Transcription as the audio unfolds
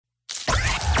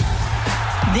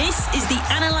This is the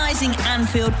Analysing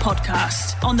Anfield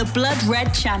podcast on the Blood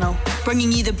Red channel,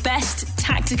 bringing you the best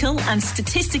tactical and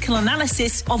statistical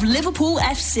analysis of Liverpool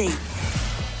FC.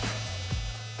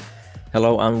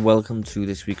 Hello and welcome to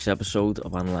this week's episode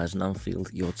of Analysing Anfield,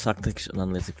 your tactics and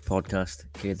analytics podcast,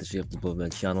 courtesy of the Blood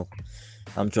Red channel.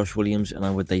 I'm Josh Williams and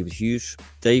I'm with David Hughes.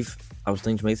 Dave, how's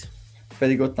things, mate?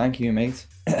 Very good, thank you, mate.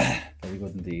 Very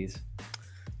good indeed.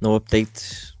 No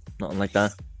updates, nothing like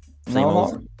that? Same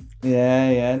old?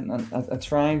 Yeah. I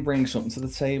try and bring something to the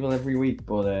table every week,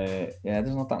 but there's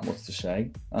not that much to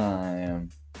say.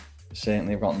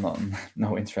 Certainly, I've got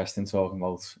no interest in talking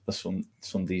about the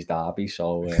Sunday's derby,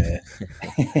 so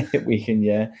we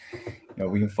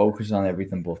can focus on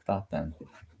everything but that then.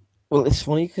 Well, it's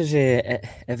funny because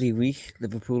every week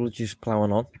Liverpool are just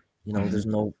ploughing on. You know, there's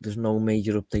no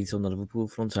major updates on the Liverpool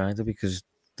front either because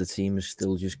the team is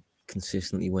still just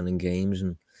consistently winning games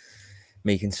and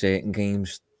making certain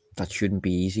games that shouldn't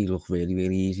be easy look really,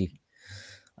 really easy,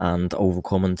 and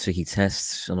overcoming tricky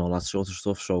tests and all that sort of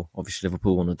stuff. So obviously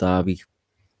Liverpool won the derby.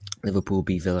 Liverpool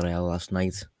beat Villarreal last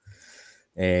night.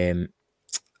 And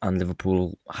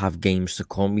Liverpool have games to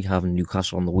come. We have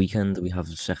Newcastle on the weekend. We have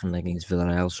the second leg against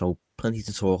Villarreal. So plenty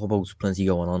to talk about, plenty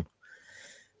going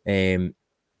on.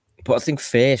 But I think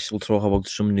first we'll talk about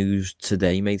some news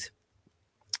today, mate.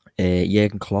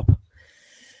 Jurgen Klopp.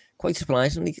 Quite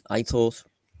surprisingly, I thought.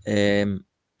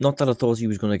 Not that I thought he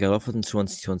was going to get offered in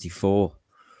 2024,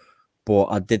 but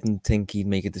I didn't think he'd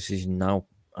make a decision now,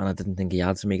 and I didn't think he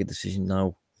had to make a decision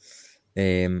now.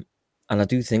 And I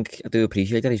do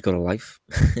appreciate that he's got a life,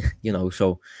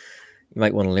 so you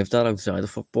might want to live that outside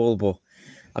of football. But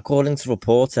according to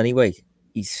reports anyway,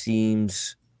 he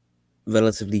seems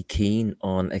relatively keen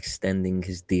on extending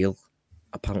his deal,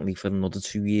 apparently for another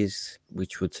 2 years,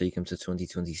 which would take him to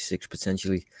 2026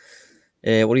 potentially.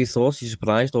 What are your thoughts? Are you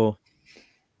surprised or?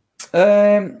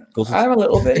 I'm a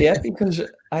little bit, because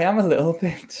I am a little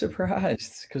bit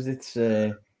surprised because it's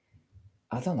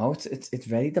I don't know, it's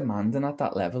very demanding at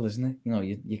that level, isn't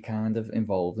it? You're kind of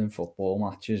involved in football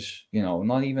matches,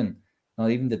 not even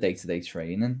the day-to-day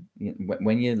training.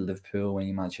 When you're Liverpool, when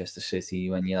you're Manchester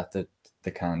City, when you're at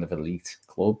the kind of elite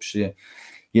clubs, you're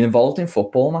involved in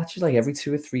football matches like every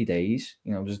 2 or 3 days.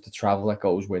 Just the travel that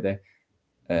goes with it.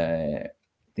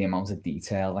 The amount of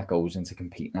detail that goes into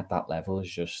competing at that level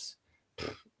is just,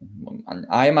 and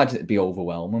I imagine it'd be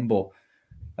overwhelming, but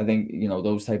I think,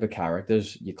 those type of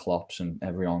characters, your Klopps and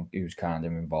everyone who's kind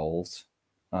of involved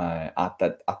at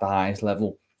the highest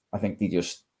level, I think they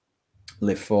just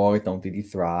live for it, don't they? They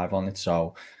thrive on it.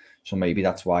 So maybe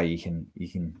that's why you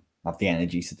can have the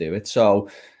energy to do it. So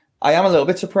I am a little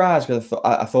bit surprised because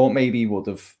I thought maybe he would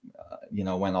have,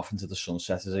 went off into the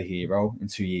sunset as a hero in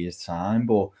 2 years' time,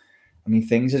 but I mean,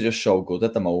 things are just so good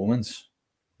at the moment.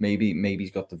 Maybe he's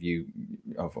got the view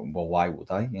of, well, why would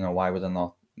I? Why would I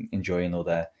not enjoy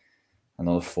another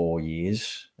 4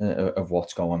 years of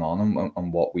what's going on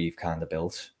and what we've kind of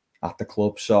built at the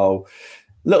club? So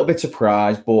a little bit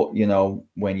surprised, but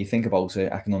when you think about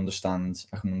it, I can understand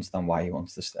why he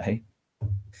wants to stay.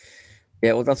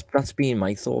 Yeah, well, that's been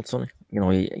my thoughts on it.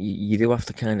 You do have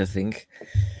to kind of think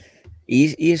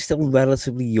he is still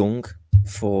relatively young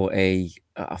for a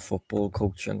football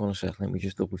coach. I'm going to say, let me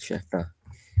just double check that.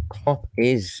 Klopp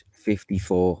is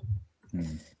 54.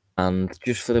 And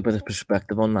just for a bit of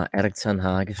perspective on that, Erik ten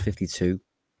Hag is 52.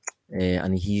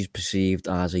 And he's perceived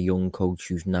as a young coach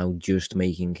who's now just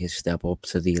making his step up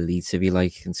to the elite, if you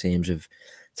like, in terms of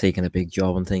taking a big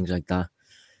job and things like that,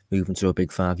 moving to a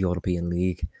Big Five European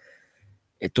league.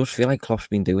 It does feel like Klopp's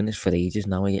been doing this for ages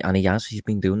now, and he's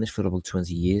been doing this for about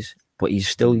 20 years, but he's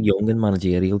still young in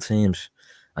managerial terms.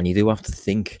 And you do have to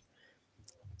think,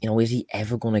 is he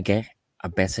ever going to get a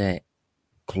better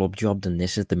club job than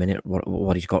this at the minute,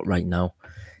 what he's got right now,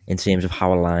 in terms of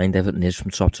how aligned everything is from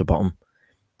top to bottom?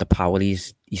 The power he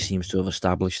seems to have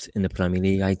established in the Premier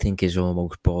League, I think, is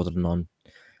almost bordering on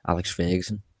Alex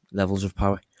Ferguson levels of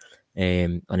power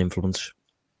and influence.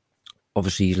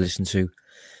 Obviously, he's listened to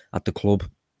at the club.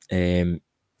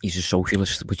 He's a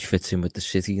socialist, which fits in with the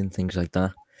city and things like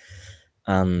that.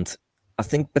 And I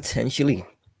think potentially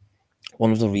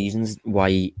one of the reasons why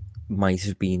he might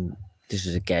have been, this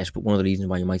is a guess, but one of the reasons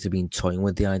why he might have been toying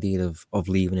with the idea of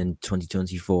leaving in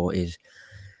 2024 is,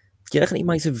 do you reckon he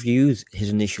might have viewed his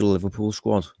initial Liverpool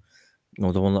squad,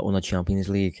 the one that won the Champions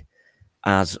League,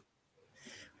 as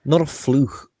not a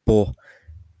fluke, but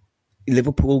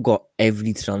Liverpool got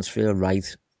every transfer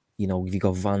right. You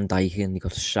got Van Dijk in, you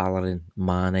got Salah in,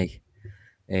 Mane,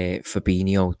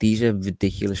 Fabinho. These are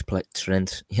ridiculous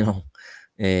Trent,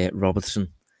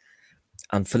 Robertson.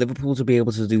 And for Liverpool to be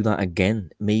able to do that again,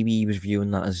 maybe he was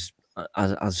viewing that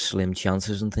as slim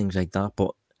chances and things like that.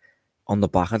 But on the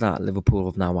back of that, Liverpool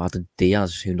have now added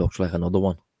Diaz, who looks like another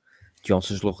one.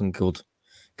 Johnson's looking good.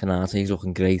 Konate's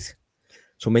looking great.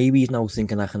 So maybe he's now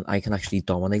thinking I can actually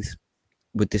dominate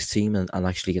with this team and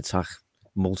actually attack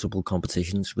multiple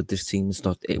competitions with this team.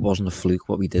 It wasn't a fluke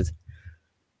what we did.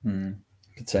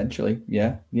 Potentially,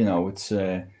 yeah. It's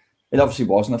it obviously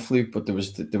wasn't a fluke, but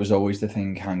there was always the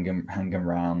thing hanging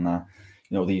around that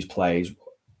these players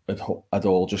had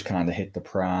all just kind of hit the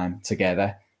prime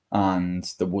together, and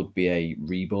there would be a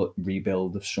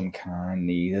rebuild of some kind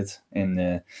needed in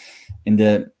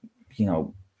the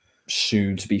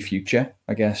soon to be future,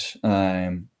 I guess.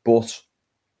 But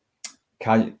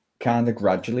kind of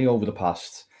gradually over the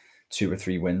past 2 or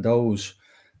 3 windows,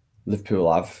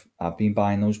 Liverpool have been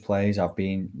buying those players. I've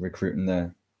been recruiting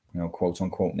the quote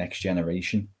unquote next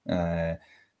generation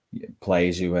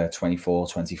players who are 24,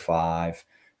 25,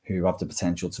 who have the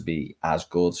potential to be as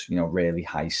good, really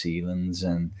high ceilings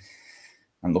and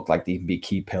look like they can be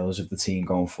key pillars of the team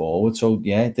going forward. So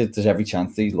yeah, there's every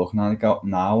chance that he's looking at it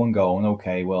now and going,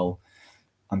 okay, well,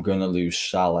 I'm going to lose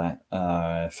Salah,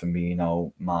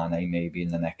 Firmino, Mane maybe in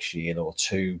the next year or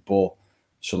 2, but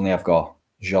suddenly I've got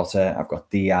Jota, I've got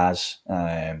Diaz,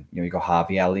 you got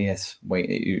Harvey Elliott,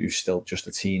 who's still just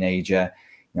a teenager.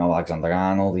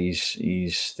 Alexander-Arnold,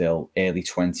 he's still early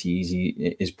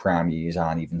 20s. His prime years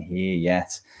aren't even here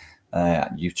yet.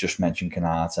 You've just mentioned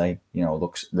Konate,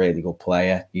 looks really good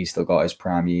player. He's still got his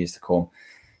prime years to come.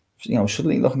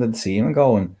 Suddenly looking at the team and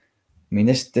going, I mean,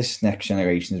 this next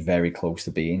generation is very close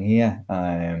to being here.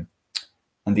 And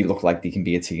they look like they can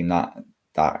be a team that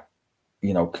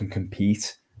can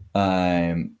compete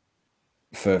for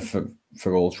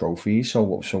all trophies.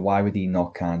 So why would he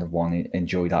not kind of want to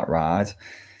enjoy that ride?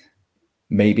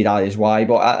 Maybe that is why,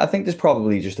 but I think there's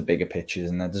probably just a bigger picture,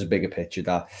 and there's a bigger picture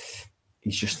that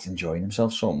he's just enjoying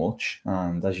himself so much.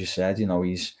 And as you said,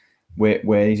 he's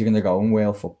where he's going to go in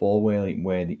Wales football, where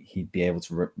he'd be able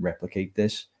to replicate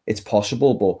this. It's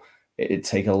possible, but it'd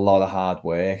take a lot of hard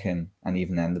work, and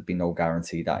even then there'd be no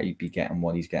guarantee that he'd be getting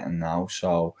what he's getting now.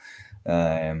 So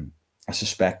I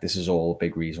suspect this is all a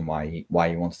big reason why he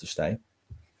wants to stay.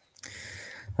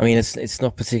 I mean, it's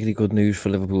not particularly good news for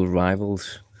Liverpool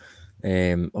rivals.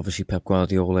 Obviously, Pep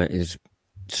Guardiola is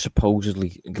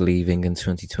supposedly leaving in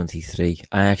 2023.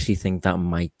 I actually think that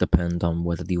might depend on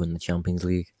whether they win the Champions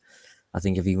League. I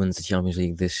think if he wins the Champions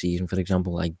League this season, for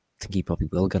example, I think he probably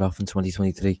will get off in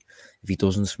 2023. If he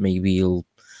doesn't, maybe he'll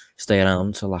stay around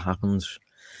until that happens.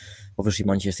 Obviously,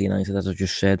 Manchester United, as I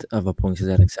just said, have appointed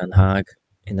Erik ten Hag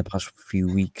in the past few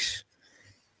weeks.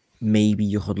 Maybe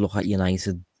you could look at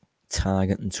United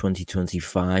targeting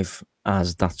 2025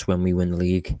 as that's when we win the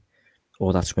league,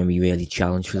 or that's when we really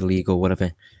challenge for the league or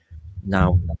whatever.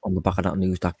 Now, on the back of that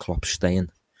news that Klopp's staying,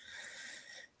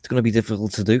 it's going to be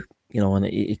difficult to do, and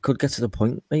it could get to the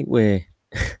point, mate, where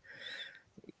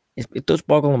it does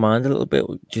boggle the mind a little bit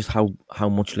just how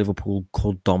much Liverpool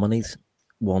could dominate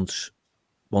once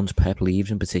Pep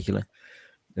leaves in particular.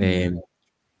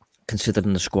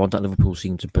 Considering the squad that Liverpool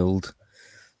seem to build,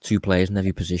 2 players in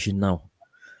every position now.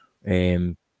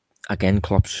 Again,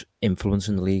 Klopp's influence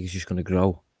in the league is just going to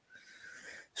grow.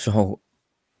 So,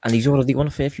 and he's already won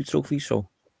a fair few trophies. So,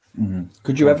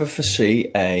 could you ever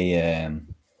foresee a?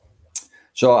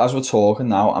 So as we're talking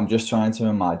now, I'm just trying to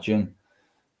imagine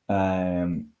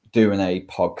doing a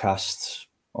podcast.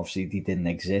 Obviously, they didn't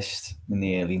exist in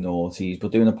the early noughties,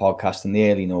 but doing a podcast in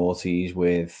the early noughties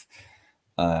with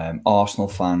Arsenal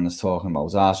fans talking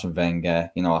about Arsene Wenger,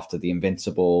 after the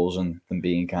Invincibles and them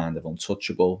being kind of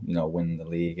untouchable, winning the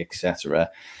league,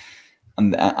 etc.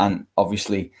 And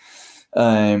obviously,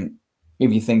 if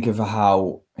you think of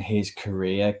how his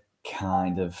career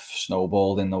kind of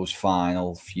snowballed in those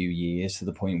final few years to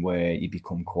the point where he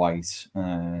become quite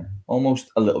almost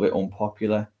a little bit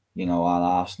unpopular, at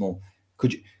Arsenal.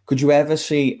 Could you ever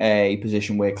see a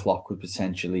position where Klopp could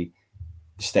potentially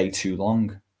stay too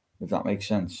long, if that makes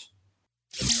sense?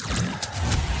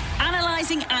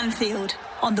 Analysing Anfield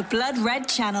on the Blood Red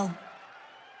Channel.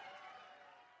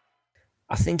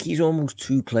 I think he's almost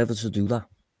too clever to do that.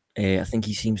 I think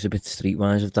he seems a bit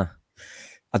streetwise of that.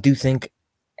 I do think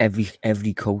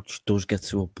every coach does get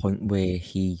to a point where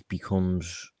he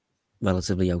becomes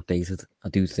relatively outdated. I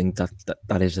do think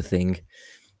that is a thing.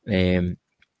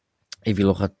 If you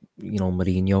look at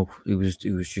Mourinho, who was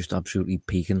just absolutely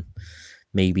peaking,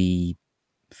 maybe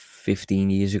 15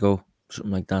 years ago,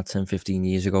 something like that, 10, 15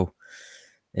 years ago.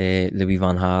 Louis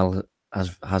van Gaal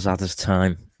has had his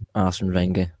time. Arsene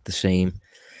Wenger, the same.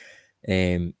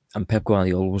 And Pep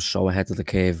Guardiola was so ahead of the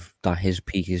curve that his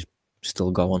peak is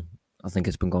still going. I think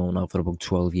it's been going now for about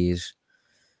 12 years.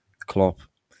 Klopp,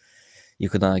 you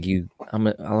could argue, how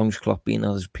long's Klopp been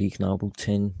at his peak now? About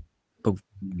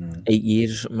 8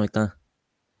 years or something like that.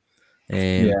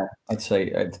 I'd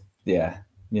say, yeah.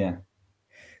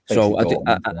 So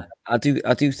I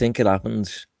do think it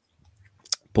happens,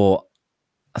 but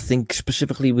I think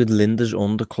specifically with Linda's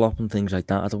under Klopp and things like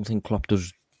that, I don't think Klopp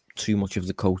does too much of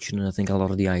the coaching, and I think a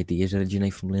lot of the ideas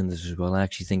originate from Linda's as well. I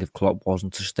actually think if Klopp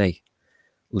wasn't to stay,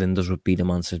 Linda's would be the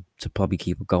man to probably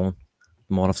keep it going.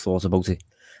 The more I've thought about it,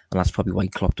 and that's probably why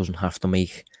Klopp doesn't have to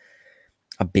make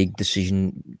a big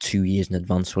decision 2 years in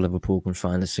advance so Liverpool can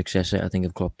find a successor. I think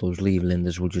if Klopp does leave,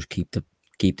 Linda's will just keep the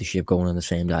ship going in the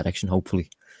same direction, hopefully.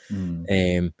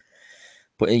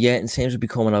 But yeah, in terms of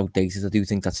becoming outdated, I do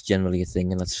think that's generally a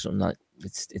thing, and that's something that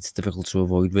it's difficult to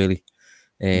avoid, really.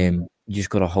 You just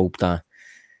got to hope that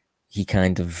he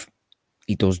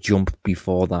does jump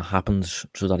before that happens,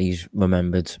 so that he's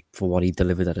remembered for what he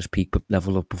delivered at his peak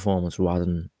level of performance, rather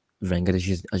than Wenger. As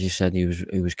you said, he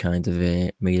was kind of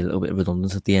made a little bit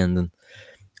redundant at the end. And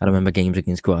I remember games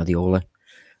against Guardiola,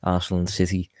 Arsenal and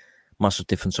City. Massive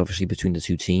difference, obviously, between the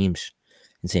two teams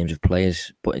in terms of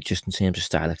players, but just in terms of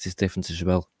stylistic difference as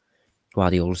well.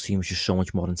 Guardiola's team was just so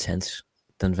much more intense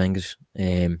than Wenger's,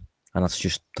 and that's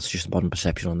just a modern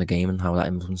perception on the game and how that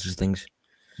influences things.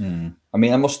 I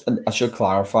mean, I should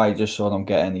clarify just so I don't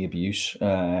get any abuse.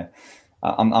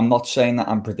 I'm not saying that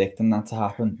I'm predicting that to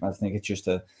happen. I think it's just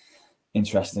a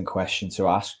interesting question to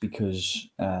ask because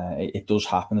it does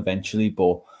happen eventually,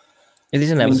 but it is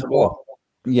inevitable.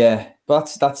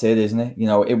 But that's it, isn't it? You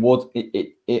know, it would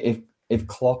if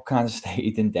Klopp kind of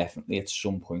stayed indefinitely at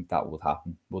some point, that would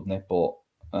happen, wouldn't it? But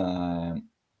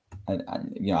and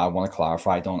you know, I want to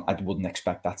clarify. I wouldn't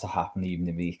expect that to happen, even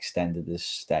if he extended his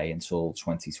stay until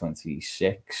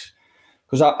 2026.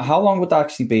 Because how long would that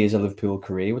actually be as a Liverpool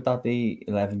career? Would that be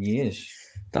 11 years?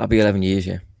 That'd be 11 years,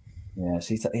 yeah. Yeah,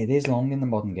 see, it is long in the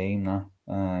modern game now.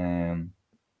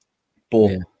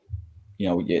 But you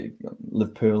know,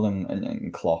 Liverpool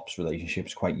and Klopp's relationship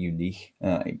is quite unique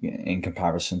in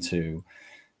comparison to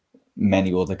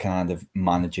many other kind of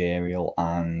managerial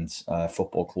and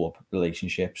football club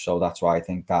relationships. So that's why I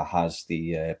think that has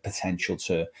the potential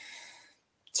to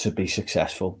be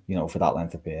successful, you know, for that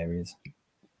length of period.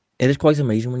 It is quite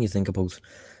amazing when you think about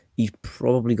he's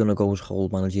probably going to go his whole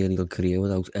managerial career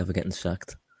without ever getting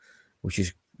sacked, which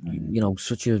is, you know,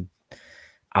 such a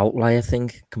outlier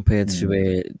thing compared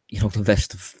to you know, the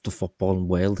rest of the footballing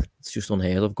world. It's just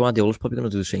unheard of. Guardiola's probably going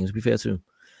to do the same, to be fair to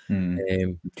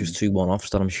him. Just 2 one-offs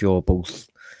that I'm sure both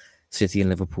City and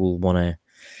Liverpool want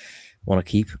to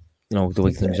keep. You know, the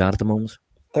way things are at the moment.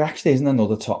 There actually isn't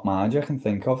another top manager I can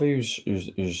think of who's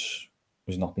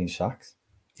not been sacked.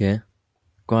 Yeah,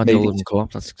 Guardiola and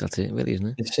Klopp. That's it, really,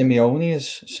 isn't it?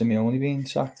 Simeone being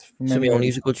sacked?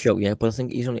 Simeone's a good show, yeah, but I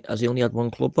think has he only had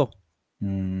one club though?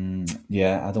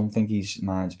 Yeah, I don't think he's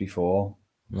managed before.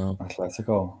 No.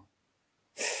 Atletico.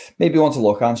 Maybe you want to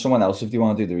look on someone else if you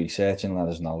want to do the research and let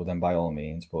us know, then by all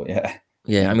means. But yeah.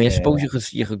 Yeah, I mean, I suppose you could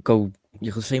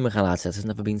say Mikel Arteta has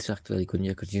never been sacked, really, couldn't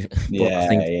you? I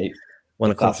think when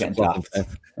it comes to Klopp,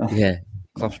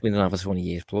 Klopp's been around for 20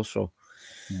 years plus, so.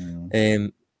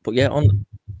 But yeah,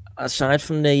 aside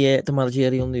from the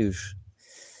managerial news,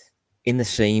 in the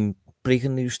same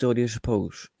breaking news story, I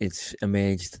suppose, it's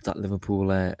emerged that Liverpool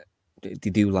they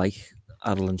do like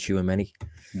Adel and Tchouaméni.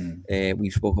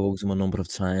 We've spoken about them a number of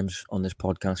times on this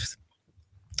podcast.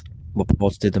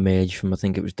 Reports did emerge from, I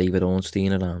think it was David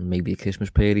Ornstein around maybe the Christmas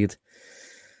period.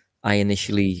 I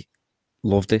initially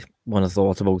loved it when I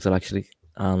thought about it, actually,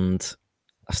 and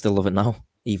I still love it now,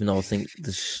 even though I think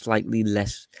there's slightly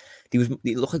less. It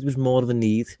looked like there was more of a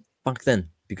need back then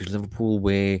because Liverpool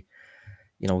were,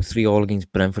 you know, 3-3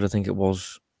 against Brentford, I think it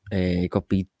was. Got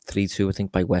beat 3-2, I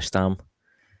think, by West Ham.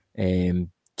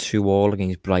 2-2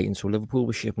 against Brighton. So Liverpool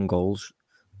were shipping goals.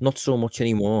 Not so much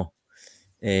anymore.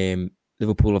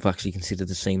 Liverpool have actually conceded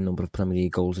the same number of Premier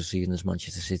League goals this season as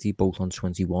Manchester City, both on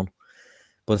 21.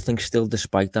 But I think still,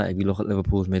 despite that, if you look at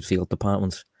Liverpool's midfield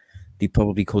department, they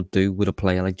probably could do with a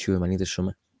player like Tchouaméni this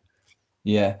summer.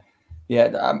 Yeah.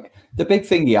 The big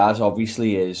thing he has,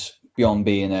 obviously, is beyond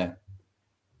being a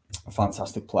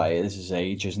fantastic player, is his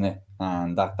age, isn't it?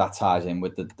 And that ties in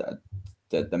with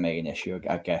the main issue,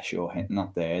 I guess you're hinting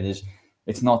at there.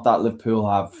 It's not that Liverpool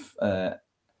have a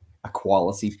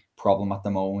quality problem at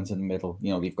the moment in the middle.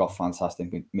 You know, we've got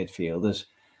fantastic midfielders.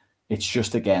 It's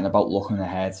just, again, about looking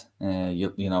ahead.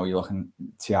 You're looking,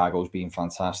 Thiago's being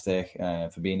fantastic.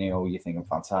 Fabinho, you're thinking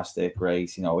fantastic,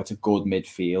 great. You know, it's a good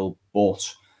midfield,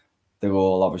 but they're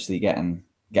all obviously getting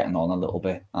on a little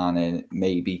bit. And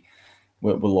maybe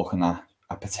we're looking at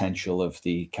a potential of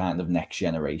the kind of next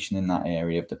generation in that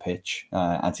area of the pitch.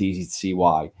 It's easy to see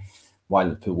why why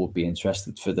Liverpool would be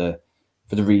interested for the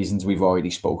reasons we've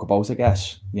already spoke about. I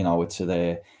guess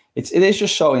it is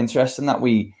just so interesting that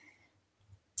we.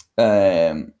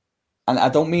 And I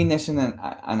don't mean this in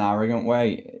an arrogant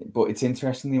way, but it's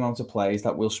interesting the amount of players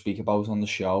that we'll speak about on the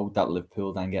show that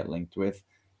Liverpool then get linked with.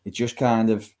 It just kind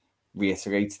of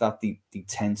reiterates that they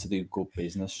tend to do good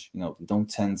business. They don't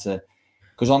tend to,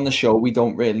 because on the show we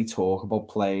don't really talk about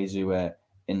players who are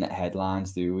in the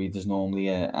headlines, do we? There's normally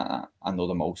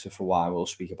another motive for why we'll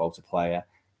speak about a player,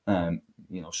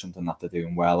 something that they're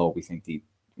doing well, or we think they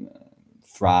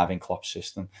thrive in Klopp's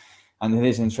system. And it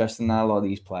is interesting that a lot of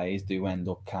these players do end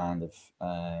up kind of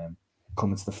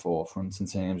coming to the forefront in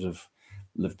terms of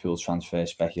Liverpool's transfer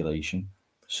speculation.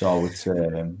 So it's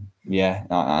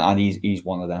and he's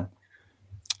one of them.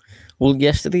 Well,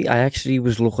 yesterday I actually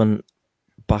was looking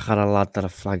back at a lad that I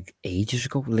flagged ages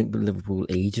ago, linked with Liverpool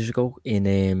ages ago,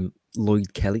 in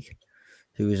Lloyd Kelly,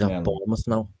 who is at Bournemouth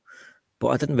now. But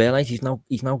I didn't realise he's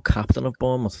now captain of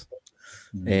Bournemouth,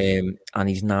 and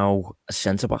he's now a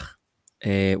centre back.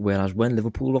 Whereas when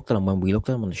Liverpool looked at him, when we looked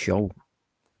at him on the show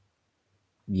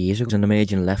years ago, an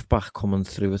emerging left back coming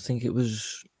through. I think it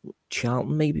was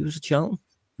Charlton. Maybe it was Charlton.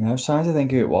 Yeah, I was trying to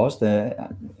think who it was there,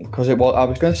 because it was. I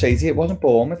was going to say to you, it wasn't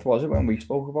Bournemouth, was it, when we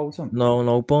spoke about him?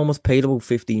 No. Bournemouth paid about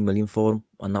 15 million for him,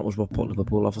 and that was what put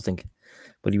Liverpool off, I think.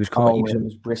 But he was coming. It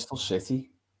was Bristol City.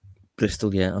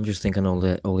 Bristol, yeah. I'm just thinking all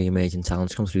the emerging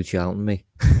talents come through Charlton, me.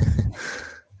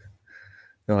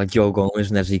 Like Joe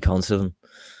Gomez and Ezzy Concert and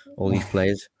all these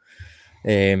players.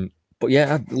 But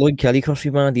yeah, Lloyd Kelly crossed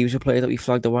my mind. He was a player that we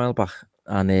flagged a while back,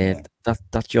 and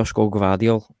that Joshko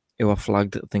Gvardiol, who I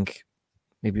flagged, I think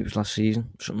maybe it was last season,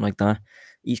 something like that.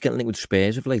 He's getting linked with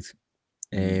Spurs of late,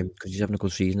 because he's having a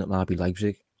good season at RB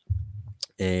Leipzig.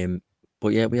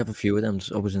 But yeah, we have a few of them.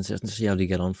 It's always interesting to see how they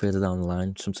get on further down the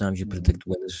line. Sometimes you predict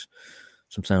winners,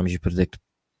 sometimes you predict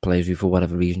players who, for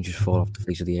whatever reason, just fall off the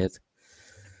face of the earth.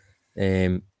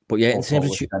 But yeah, in terms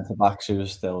of centre backs who are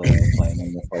still playing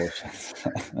in the force.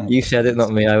 You said it,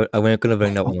 not me. I weren't going to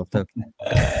bring that one up then.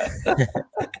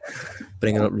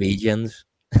 Bringing up regens.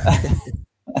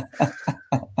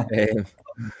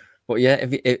 But yeah,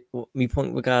 my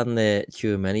point regarding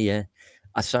Tchouaméni, yeah,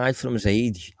 aside from his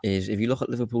age, is if you look at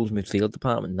Liverpool's midfield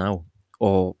department now,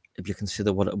 or if you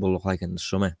consider what it will look like in the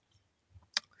summer,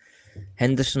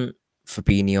 Henderson,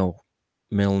 Fabinho,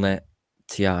 Milner,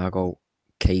 Thiago,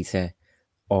 Keita,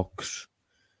 Ox,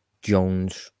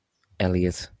 Jones,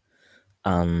 Elliott,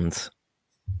 and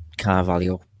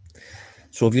Carvalho.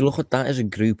 So if you look at that as a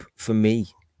group, for me,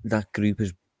 that group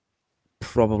is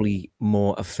probably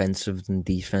more offensive than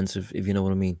defensive, if you know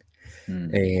what I mean.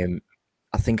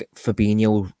 I think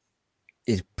Fabinho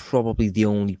is probably the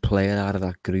only player out of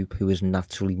that group who is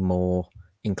naturally more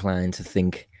inclined to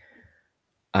think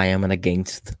I am an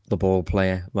against the ball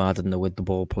player rather than a with the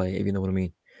ball player, if you know what I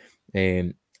mean.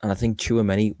 And I think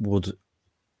Tchouaméni would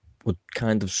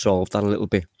kind of solve that a little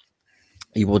bit.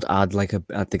 He would add like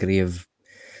a degree of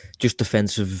just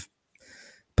defensive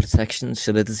protection,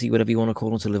 solidity, whatever you want to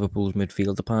call it, to Liverpool's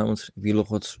midfield department. If you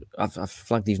look at, I've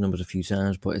flagged these numbers a few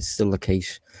times, but it's still the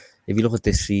case. If you look at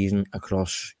this season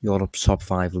across Europe's top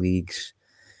 5 leagues,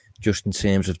 just in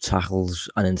terms of tackles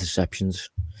and interceptions,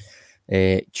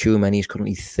 Tchouaméni is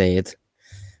currently 3rd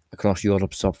across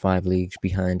Europe's top 5 leagues,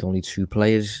 behind only 2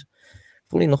 players.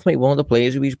 Funny enough, mate, one of the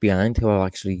players who he's behind, who I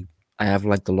have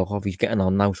liked the look of, he's getting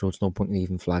on now, so it's no point in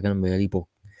even flagging him really, but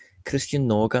Christian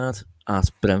Norgard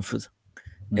at Brentford.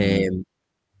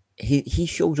 He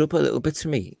shows up a little bit to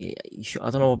me. I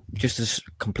don't know, just a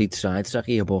complete sidetrack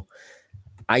here, but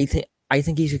I think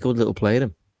he's a good little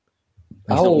player.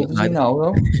 How old is he now,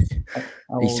 though?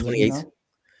 He's 28.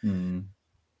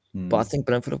 But I think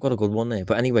Brentford have got a good one there.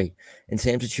 But anyway, in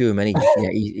terms of Tchouaméni,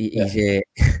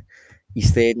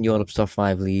 he's 3rd in Europe's top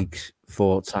 5 leagues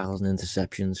for tackles and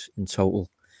interceptions in total.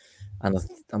 And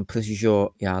I'm pretty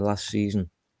sure, last season,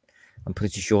 I'm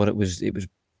pretty sure it was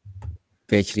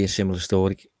virtually a similar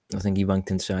story. I think he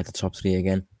ranked inside the top 3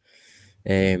 again.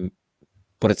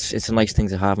 But it's a nice thing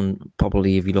to have, and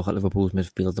probably if you look at Liverpool's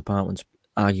midfield departments,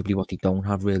 arguably what they don't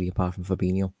have really, apart from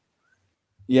Fabinho.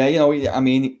 Yeah,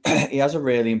 he has a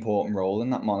really important role in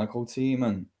that Monaco team,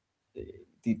 and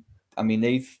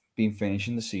they've been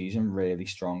finishing the season really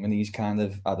strong, and he's kind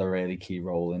of had a really key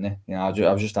role in it. I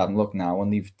was just having a look now,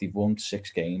 and they've won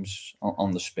 6 games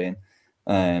on the spin,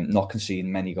 not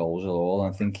conceding many goals at all.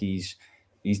 And I think he's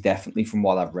definitely, from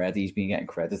what I've read, he's been getting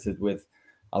credited with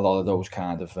a lot of those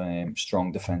kind of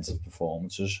strong defensive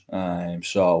performances.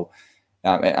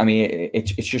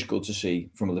 It's just good to see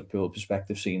from a Liverpool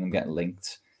perspective, seeing them getting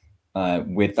linked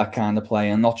with that kind of play,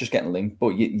 and not just getting linked,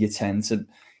 but you tend to,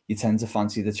 you tend to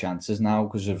fancy the chances now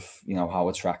because of how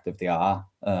attractive they are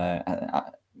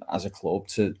as a club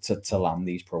to land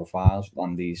these profiles,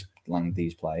 land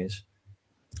these players.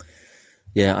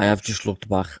 Yeah, I have just looked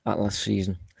back at last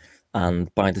season,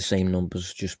 and by the same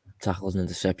numbers, just tackles and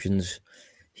interceptions,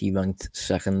 he ranked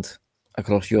second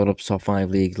across Europe's top 5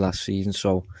 leagues last season.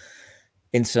 So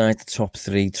inside the top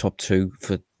 3, top 2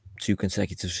 for 2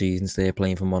 consecutive seasons there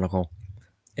playing for Monaco.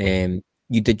 You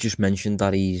did just mention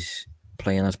that he's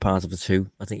playing as part of the 2,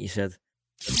 I think you said.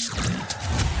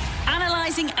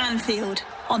 Analysing Anfield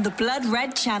on the Blood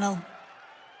Red channel.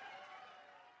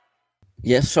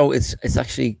 Yeah, so it's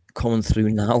actually coming through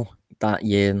now that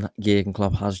Jurgen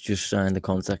Klopp has just signed the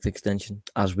contract extension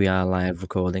as we are live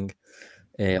recording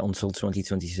until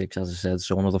 2026, as I said.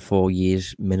 So another 4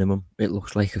 years minimum, it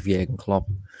looks like, of Jurgen Klopp.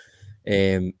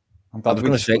 I'm glad we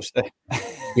discussed it.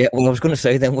 Yeah, well, I was going to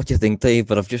say then, what do you think, Dave?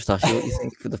 But I've just asked you what you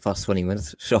think for the past 20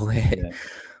 minutes. So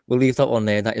we'll leave that one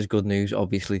there. That is good news,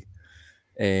 obviously.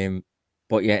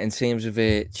 But yeah, in terms of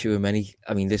Tchouaméni,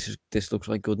 I mean, this looks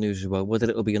like good news as well. Whether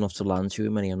it'll be enough to land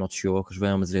Tchouaméni, I'm not sure, because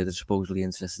Real Madrid are supposedly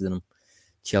interested in him.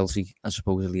 Chelsea are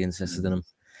supposedly interested in him.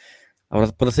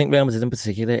 But I think Real Madrid in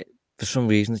particular, for some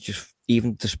reason, it's just,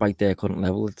 even despite their current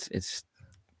level, it's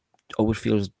always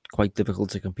feels quite difficult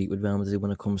to compete with Real Madrid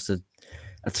when it comes to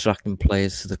attracting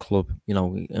players to the club. You know,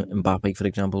 Mbappe, for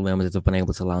example, Real Madrid have been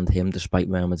able to land him, despite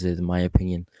Real Madrid, in my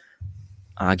opinion,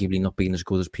 arguably not being as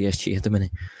good as PSG at the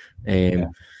minute.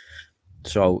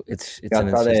 So it's an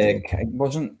interesting...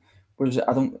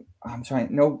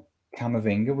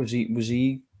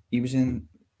 Camavinga, he was in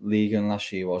Liga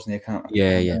last year, wasn't he? I can't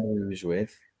remember who he was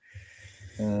with.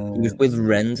 He was with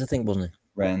Rennes, I think, wasn't he?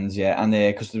 Rennes, yeah, and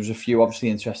because there was a few obviously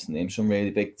interesting names, some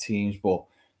really big teams, but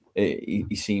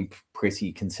he seemed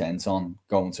pretty content on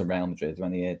going to Real Madrid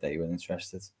when he heard they were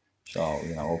interested. So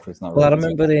hopefully it's not. Well,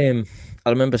 I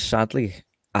remember sadly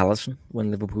Alisson,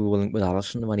 when Liverpool were linked with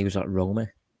Alisson when he was at Roma.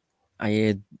 I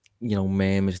heard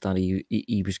memes that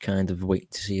he was kind of waiting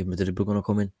to see if Madrid were going to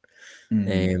come in.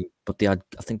 But I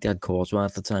think they had Courtois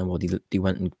at the time, or they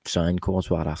went and signed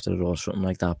Courtois after it or something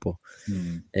like that. But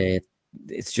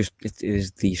it's just, it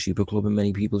is the super club in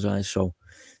many people's eyes, so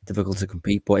difficult to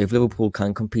compete. But if Liverpool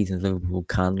can compete and if Liverpool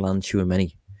can land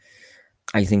Tchouaméni,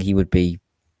 I think he would be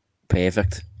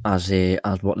perfect as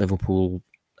what Liverpool.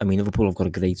 I mean, Liverpool have got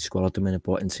a great squad at the minute,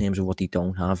 but in terms of what they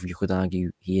don't have, you could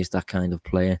argue he is that kind of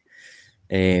player.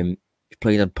 He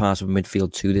played at part of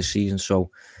midfield too this season,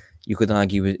 so you could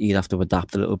argue he'd have to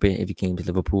adapt a little bit if he came to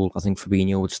Liverpool. I think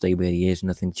Fabinho would stay where he is, and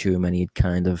I think Tchouaméni would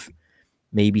kind of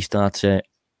maybe start to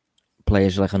play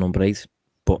as like a number 8,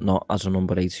 but not as a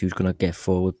number 8 who's going to get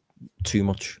forward too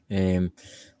much. But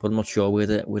I'm not sure where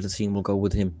the team will go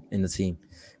with him in the team,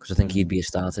 because I think he'd be a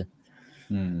starter.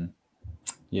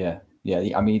 Yeah.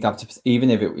 I mean, he'd have to, even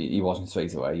if he wasn't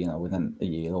straight away, within a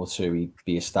year or two, he'd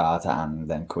be a starter and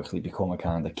then quickly become a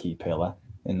kind of key pillar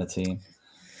in the team.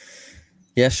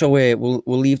 Yeah, so we'll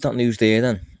leave that news there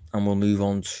then, and we'll move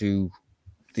on to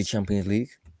the Champions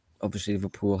League. Obviously,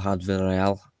 Liverpool had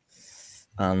Villarreal,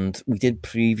 and we did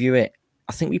preview it.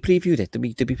 I think we previewed it. Did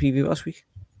we preview it last week?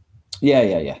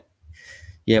 Yeah.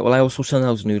 Yeah, well, I also sent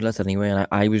out a newsletter anyway, and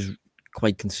I was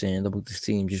quite concerned about this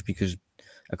team just because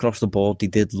across the board they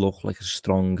did look like a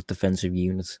strong defensive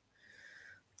unit.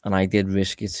 And I did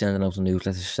risk it sending out a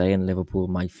newsletter saying Liverpool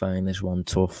might find this one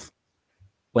tough.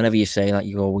 Whenever you say that,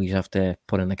 you always have to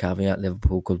put in a caveat: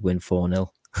 Liverpool could win 4-0.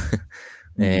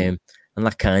 And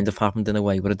that kind of happened in a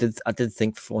way. But I did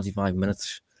think for 45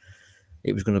 minutes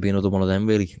it was going to be another one of them,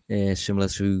 really, similar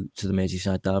to the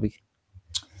Merseyside derby.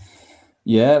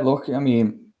 Yeah, look, I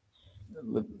mean,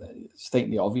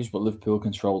 stating the obvious, but Liverpool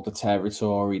controlled the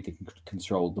territory, they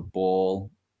controlled the ball,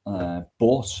 but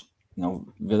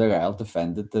Villarreal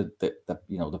defended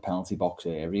the penalty box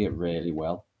area really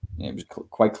well. It was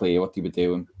quite clear what they were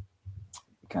doing.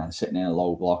 Kind of sitting in a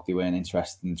low block, they weren't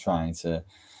interested in trying to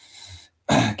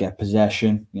get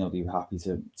possession. They were happy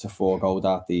to forego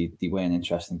that. They weren't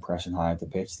interested in pressing high at the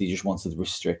pitch. They just wanted to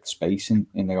restrict space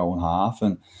in their own half.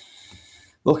 And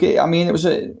look, I mean,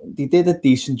 they did a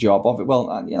decent job of it.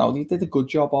 Well, they did a good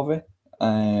job of it.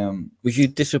 Was you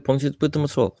disappointed with them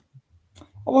at all?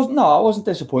 I wasn't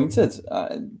disappointed.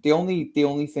 The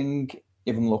only thing,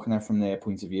 if I'm looking at it from their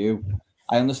point of view,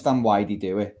 I understand why they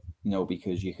do it.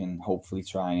 Because you can hopefully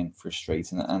try and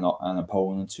frustrate an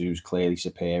opponent who's clearly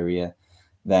superior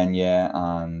than you,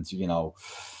 and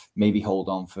maybe hold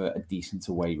on for a decent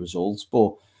away result.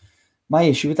 But my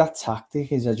issue with that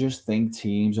tactic is I just think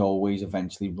teams always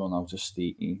eventually run out of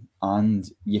steam, and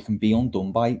you can be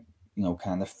undone by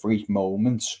kind of freak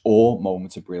moments or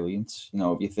moments of brilliance.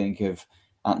 If you think of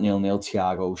at 0-0,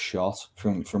 Thiago's shot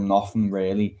from nothing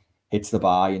really hits the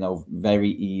bar,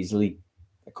 very easily,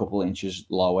 a couple of inches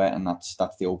lower, and that's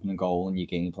the opening goal, and your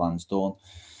game plan's done.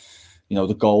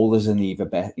 The goal is an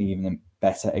even a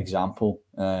better example.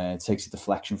 It takes a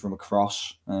deflection from a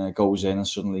cross, goes in, and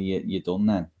suddenly you're done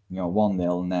then.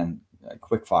 1-0, and then a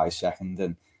quick 5 seconds,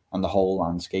 and the whole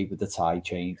landscape of the tie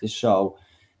changes. So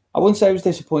I wouldn't say I was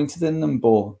disappointed in them,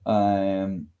 but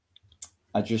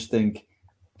I just think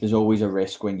there's always a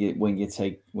risk when you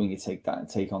take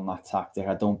on that tactic.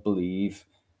 I don't believe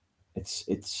it's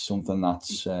something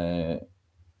that's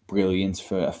brilliant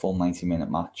for a full 90-minute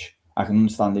match. I can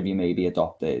understand if you maybe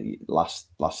adopt it last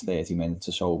 30 minutes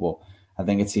or so, but I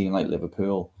think a team like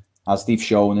Liverpool, as they've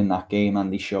shown in that game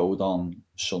and they showed on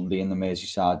Sunday in the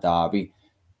Merseyside derby,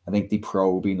 I think they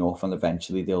probe enough and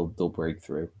eventually they'll break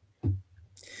through.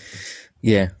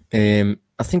 Yeah, I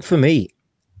think for me,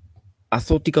 I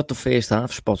thought they got the first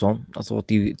half spot on. I thought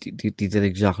they did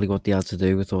exactly what they had to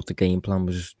do. I thought the game plan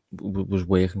was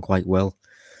working quite well.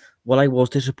 What I was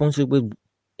disappointed with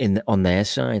on their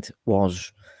side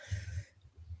was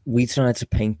we tried to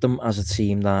paint them as a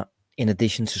team that, in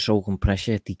addition to soaking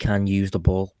pressure, they can use the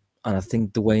ball. And I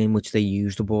think the way in which they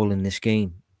used the ball in this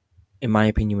game, in my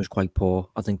opinion, was quite poor.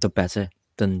 I think they're better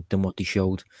than what they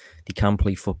showed. They can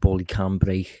play football, they can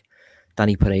break.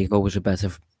 Danny Perego was a better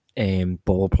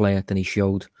ball player than he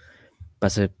showed.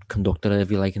 Better conductor, if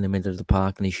you like, in the middle of the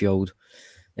park than he showed.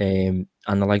 And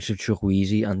the likes of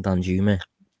Chukwueze and Danjuma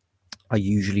are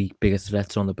usually bigger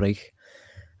threats on the break.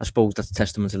 I suppose that's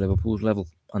testament to Liverpool's level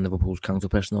and Liverpool's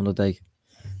counter-pressing on the day.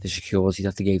 The security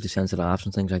that they gave the centre-halves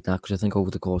and things like that, because I think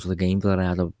over the course of the game, they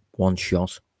had one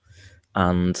shot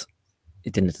and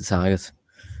it didn't hit the target.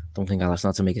 Don't think Alisson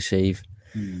had to make a save.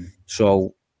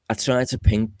 So I tried to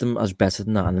paint them as better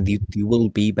than that, and they will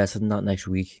be better than that next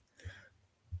week.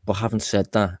 But having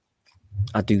said that,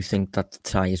 I do think that the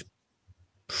tie is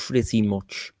pretty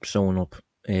much sewn up.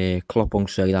 Klopp won't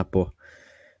say that, but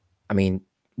I mean,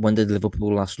 when did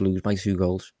Liverpool last lose by 2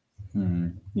 goals?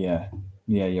 Yeah,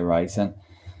 you're right. And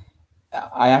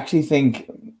I actually think,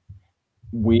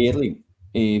 weirdly,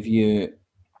 if you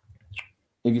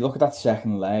look at that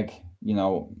second leg,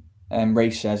 Ray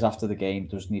says after the game,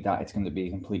 doesn't he, that it's going to be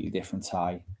a completely different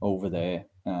tie over there.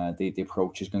 The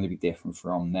approach is going to be different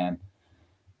from them.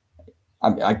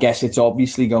 I guess it's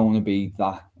obviously going to be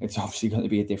that. It's obviously going to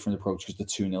be a different approach because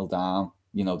they're 2-0 down.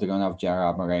 They're going to have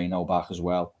Gerard Moreno back as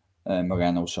well.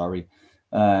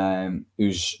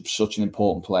 Who's such an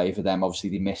important player for them. Obviously,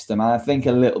 they missed him. And I think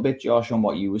a little bit, Josh, on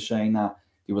what you were saying, that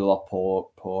they were a lot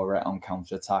poorer on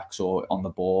counter-attacks or on the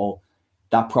ball.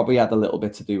 That probably had a little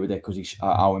bit to do with it because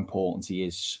how important he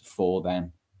is for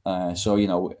them. So,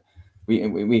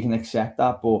 we can accept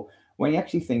that. But when you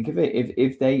actually think of it,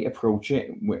 if they approach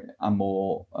it and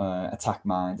more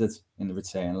attack-minded in the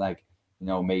return leg,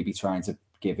 maybe trying to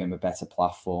give him a better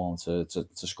platform to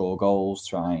score goals,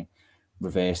 try and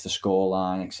reverse the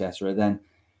scoreline, etc. Then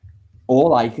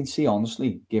all I can see,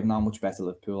 honestly, given how much better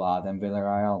Liverpool are than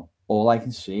Villarreal, all I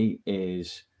can see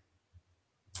is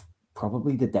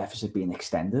probably the deficit being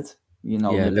extended.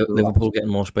 Liverpool getting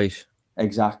more space.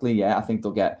 Exactly, yeah. I think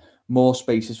they'll get more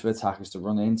spaces for attackers to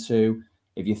run into.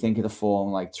 If you think of the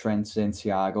form like Trent's in,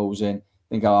 Thiago's in,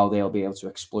 think how they'll be able to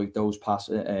exploit those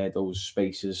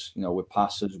spaces, with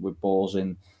passes, with balls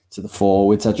in to the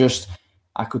forwards.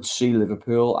 I could see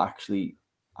Liverpool actually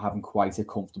having quite a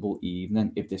comfortable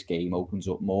evening if this game opens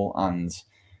up more. And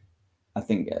I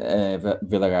think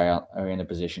Villarreal are in a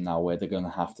position now where they're going to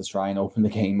have to try and open the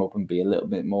game up and be a little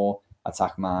bit more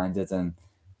attack-minded, and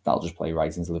that'll just play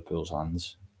right into Liverpool's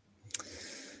hands.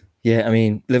 Yeah, I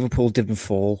mean, Liverpool didn't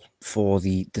fall for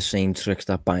the same tricks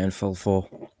that Bayern fell for.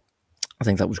 I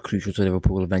think that was crucial to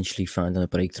Liverpool eventually finding a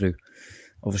breakthrough.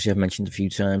 Obviously, I've mentioned a few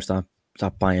times that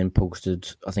Bayern posted,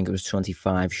 I think it was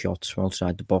 25 shots from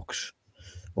outside the box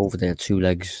over their 2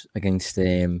 legs against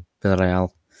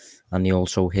Villarreal. And they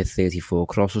also hit 34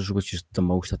 crosses, which is the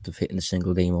most that they've hit in a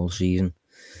single game all season.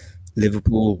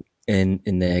 Liverpool, in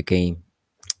their game,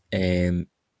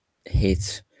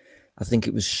 hit, I think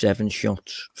it was 7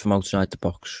 shots from outside the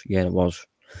box. Yeah, it was.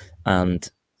 And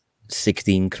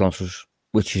 16 crosses,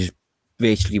 which is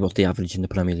virtually what they average in the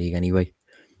Premier League anyway.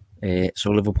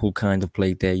 So Liverpool kind of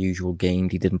played their usual game.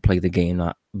 They didn't play the game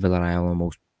that Villarreal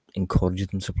almost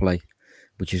encouraged them to play,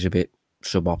 which is a bit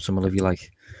suboptimal, if you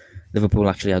like. Liverpool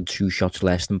actually had 2 shots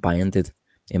less than Bayern did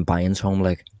in Bayern's home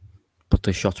leg, but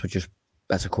the shots were just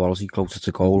better quality, closer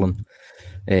to goal. And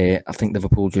I think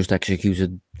Liverpool just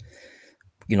executed,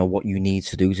 what you need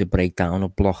to do to break down a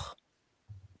block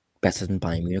better than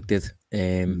Bayern Munich did.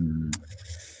 And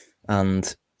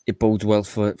it bodes well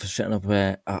for setting up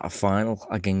a final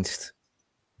against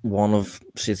one of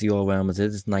City or Real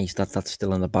Madrid. It's nice that that's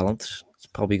still in the balance. It's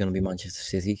probably going to be Manchester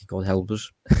City. God help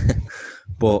us.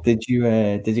 But did you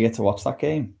get to watch that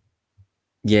game?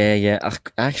 Yeah. I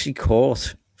actually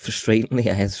caught, frustratingly,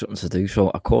 I had something to do,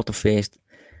 so I caught the first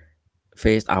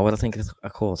hour. I think I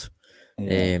caught.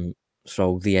 Yeah.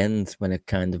 So the end, when it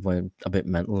kind of went a bit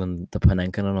mental and the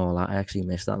Panenka and all that, I actually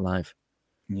missed that live.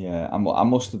 Yeah, I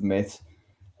must admit.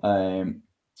 Real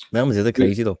Madrid are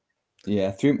crazy though.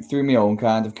 Yeah, through my own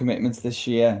kind of commitments this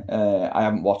year, I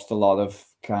haven't watched a lot of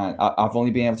I've only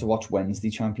been able to watch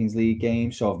Wednesday Champions League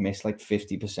games, so I've missed like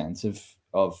 50%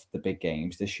 of the big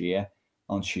games this year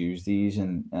on Tuesdays,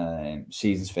 and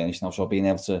season's finished now, so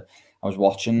I was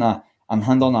watching that, and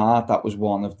hand on heart, that was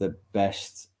one of the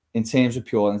best in terms of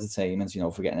pure entertainment.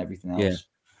 Forgetting everything else. Yeah.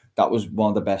 That was one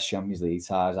of the best Champions League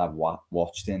ties I've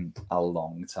watched in a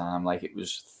long time. Like, it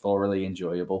was thoroughly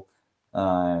enjoyable.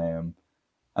 I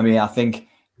mean, I think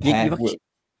Pep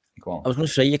go on. I was going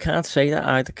to say, you can't say that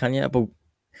either, can you, about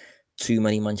too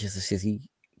many Manchester City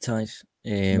ties?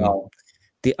 No.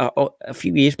 A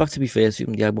few years back, to be fair to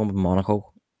them, they had one with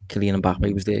Monaco. Kylian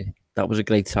Mbappe was there. That was a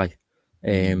great tie.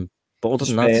 But other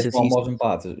than that, Spurs one wasn't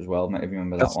bad as well, mate, if you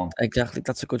remember that one. Exactly,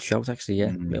 that's a good shout, actually,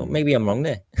 yeah. Maybe I'm wrong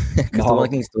there, because the one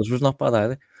against us was not bad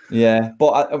either. Yeah,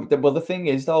 but the thing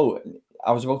is, though,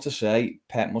 I was about to say,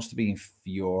 Pep must have been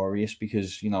furious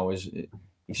because,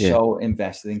 he's so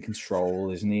invested in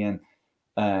control, isn't he?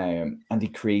 And he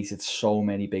created so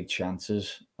many big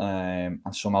chances, and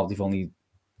somehow they've only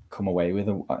come away with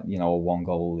a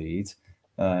 1-goal lead.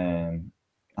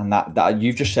 And that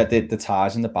you've just said the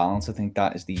ties and the balance. I think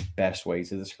that is the best way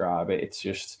to describe it. It's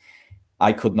just,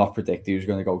 I could not predict who was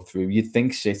going to go through. You'd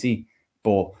think City,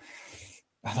 but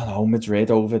I don't know,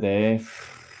 Madrid over there.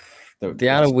 They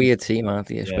are a weird team, aren't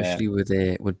they? Especially with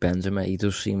Benzema. He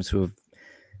does seem to have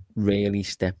really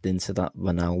stepped into that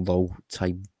Ronaldo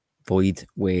type void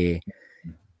where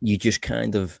you just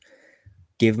kind of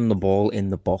give him the ball in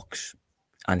the box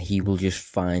and he will just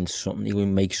find something. He will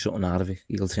make something out of it.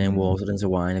 He'll turn water into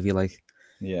wine, if you like.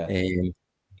 Yeah.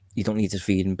 You don't need to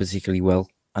feed him particularly well,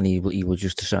 and he will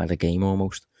just decide a game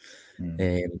almost.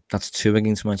 That's 2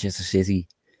 against Manchester City.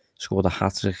 Scored a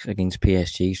hat-trick against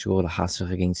PSG. Scored a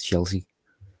hat-trick against Chelsea.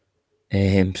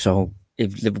 So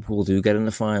if Liverpool do get in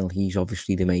the final, he's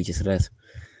obviously the major threat.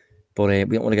 But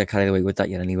we don't want to get carried away with that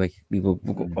yet anyway. We've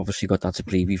obviously got that to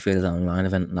preview further down the line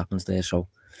if anything happens there. So,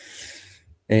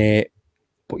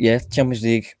 but yeah, Champions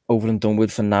League over and done with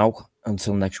for now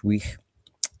until next week.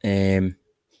 In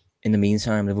the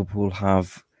meantime, Liverpool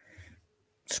have,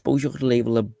 I suppose you could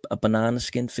label a banana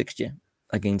skin fixture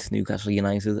against Newcastle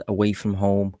United away from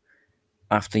home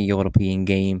after a European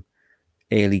game.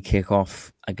 Early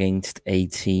kickoff against a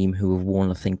team who have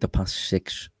won, I think, the past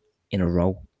 6 in a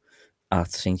row at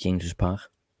St. James's Park.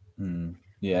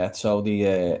 Yeah, so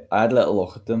I had a little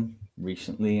look at them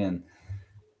recently, and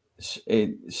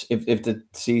if the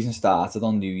season started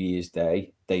on New Year's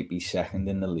Day, they'd be second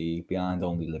in the league behind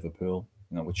only Liverpool,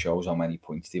 which shows how many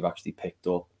points they've actually picked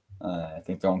up. I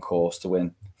think they're on course to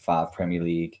win 5 Premier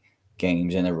League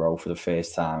games in a row for the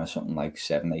first time in something like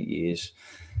 7-8 years.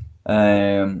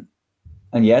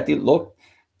 And yeah, they're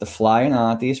flying,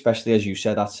 aren't they? Especially, as you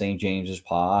said, at St. James's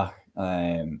Park.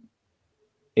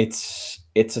 It's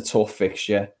a tough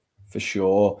fixture for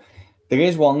sure. There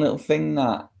is one little thing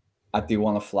that I do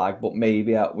want to flag, but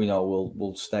maybe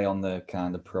we'll stay on the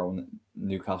kind of pro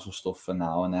Newcastle stuff for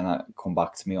now, and then I come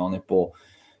back to me on it. But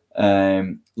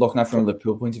looking at it from a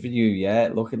Liverpool point of view,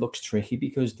 it looks tricky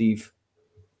because they've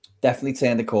definitely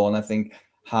turned the corner. I think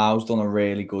Howe's done a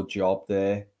really good job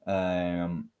there,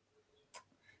 and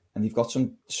they've got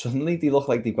suddenly they look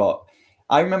like they've got.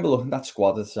 I remember looking at that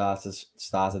squad at the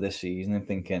start of this season and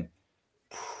thinking,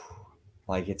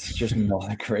 like, it's just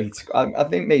not a great squad. I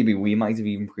think maybe we might have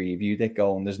even previewed it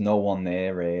going, there's no one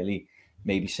there really.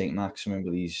 Maybe St. Maximin,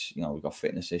 but he's, we've got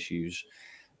fitness issues.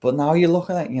 But now you're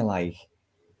looking at it and you're like,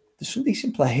 there's some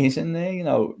decent players in there.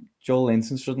 Joel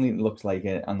Linton suddenly looks like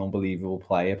an unbelievable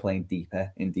player playing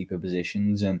in deeper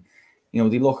positions. And,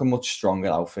 they look a much stronger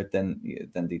outfit than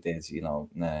they did,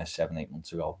 7-8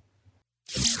 months ago.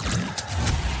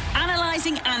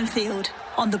 Analysing Anfield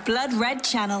on the Blood Red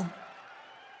Channel.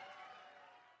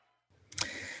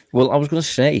 Well, I was going to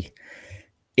say,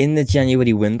 in the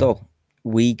January window,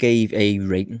 we gave a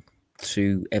rating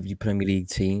to every Premier League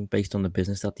team based on the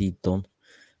business that they'd done.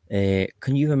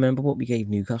 Can you remember what we gave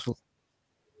Newcastle?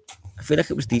 I feel like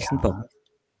it was decent, though.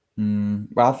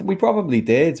 Well, I think we probably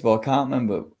did, but I can't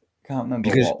remember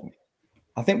because what.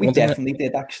 I think we definitely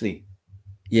did, actually.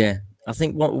 Yeah, I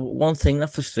think one thing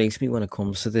that frustrates me when it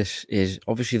comes to this is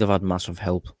obviously they've had massive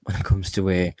help when it comes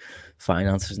to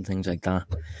finances and things like that.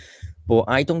 But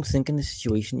I don't think in this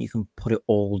situation you can put it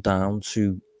all down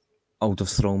to out of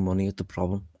thrown money at the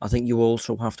problem. I think you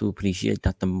also have to appreciate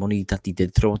that the money that they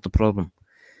did throw at the problem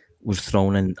was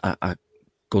thrown in at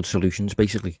good solutions,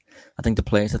 basically. I think the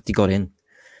players that they got in,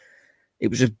 it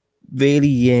was a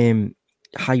really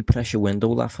high pressure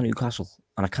window that for Newcastle.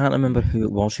 And I can't remember who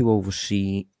it was who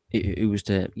oversee it was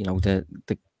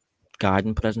the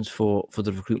guiding presence for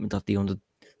the recruitment that they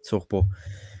undertook, but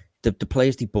the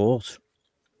players they bought,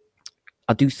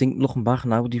 I do think looking back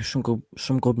now, there's some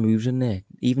good moves in there.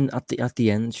 Even at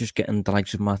the end, just getting the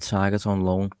likes of Matt Targett on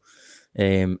loan,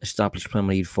 established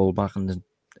Premier League fullback, and then,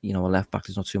 a left back.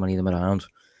 There's not too many of them around.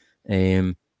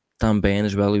 Dan Burn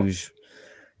as well,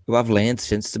 who I've learned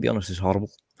since, to be honest, is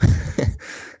horrible.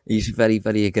 He's very,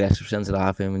 very aggressive centre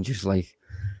half him and just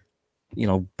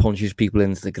punches people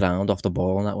into the ground off the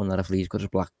ball and that when the referee's got his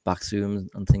back to him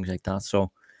and things like that.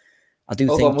 So I do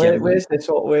think. Where's this?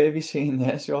 Where have you seen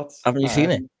this? Haven't you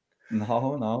seen it?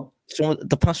 No. So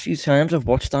the past few times I've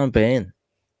watched Dan Burn,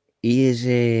 he's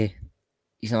an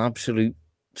absolute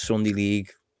Sunday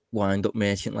League wind-up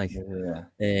merchant.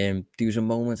 There was a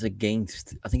moment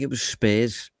against, I think it was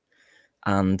Spurs,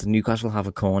 and Newcastle have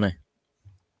a corner,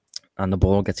 and the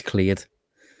ball gets cleared.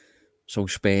 So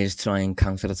Spurs try and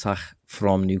counter-attack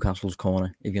from Newcastle's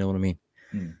corner, if you know what I mean.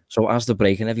 So as they're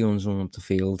breaking, everyone's running up the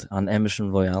field, and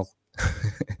Emerson Royal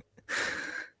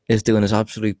is doing his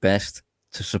absolute best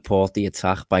to support the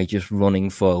attack by just running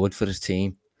forward for his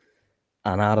team.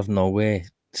 And out of nowhere,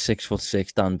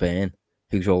 6'6" Dan Burn,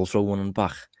 who's also running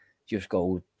back, just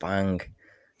goes bang.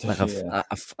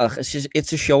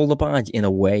 It's a shoulder badge in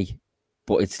a way,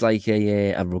 but it's like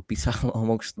a rugby tackle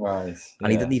almost. Right.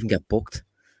 And he didn't even get booked.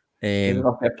 Did he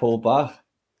not get pulled back?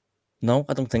 No,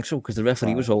 I don't think so, because the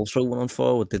referee was also running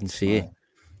forward, didn't see it.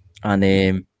 And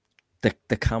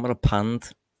the camera panned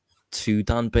to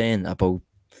Dan Burn about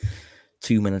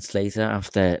 2 minutes later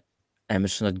after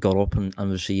Emerson had got up and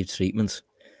received treatment.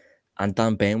 And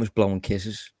Dan Burn was blowing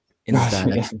kisses in his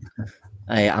direction.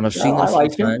 And I've seen that a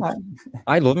few times.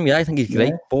 I love him, I think he's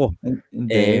great, but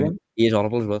he is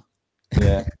horrible as well.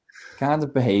 Yeah. Kind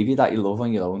of behaviour that you love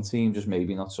on your own team, just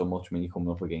maybe not so much when you're coming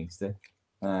up against it.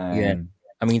 Yeah.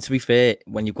 I mean, to be fair,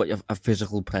 when you've got a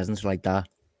physical presence like that,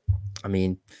 I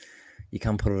mean, you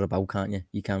can put it about, can't you?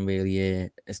 You can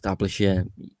really establish your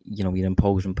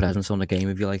imposing presence on the game,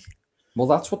 if you like. Well,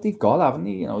 that's what they've got, haven't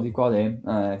they? They've got him.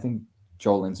 I think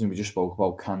Joe Linton, we just spoke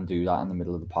about, can do that in the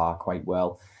middle of the park quite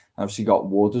well. Obviously, got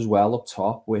Wood as well up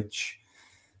top, which,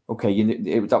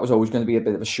 that was always going to be a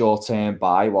bit of a short-term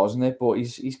buy, wasn't it? But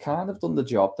he's kind of done the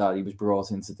job that he was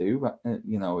brought in to do.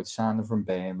 It's signed from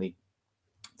Burnley,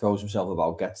 throws himself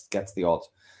about, gets the odd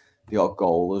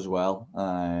goal as well.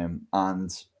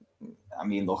 And I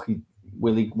mean, look,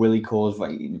 Willie Cause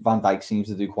Van Dijk seems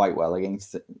to do quite well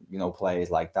against players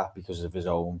like that because of his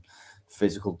own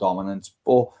physical dominance.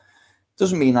 But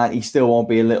doesn't mean that he still won't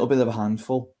be a little bit of a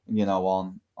handful,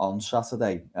 on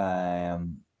Saturday.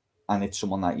 And it's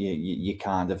someone that you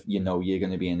kind of, you're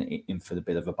going to be in for a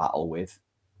bit of a battle with.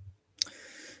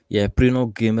 Yeah, Bruno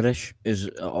Guimaraes is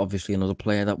obviously another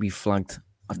player that we flagged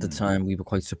at the time. We were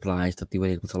quite surprised that they were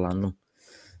able to land them.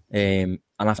 And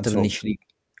after initially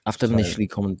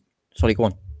coming... Sorry, go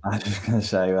on. I was just going to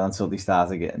say, until they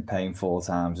started paying 4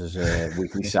 times as a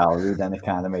weekly salary, then it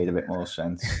kind of made a bit more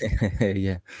sense.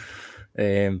 Yeah.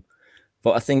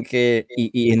 But I think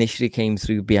he initially came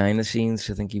through behind the scenes.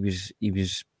 I think he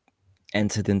was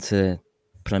entered into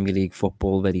Premier League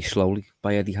football very slowly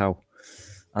by Eddie Howe.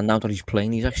 And now that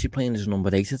he's actually playing as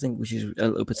number 8, I think, which is a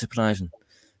little bit surprising.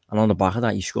 And on the back of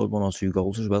that, he scored 1 or 2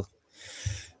 goals as well.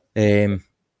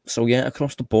 So yeah,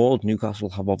 across the board, Newcastle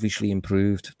have obviously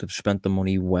improved. They've spent the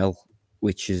money well,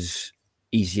 which is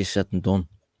easier said than done.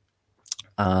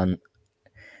 And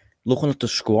looking at the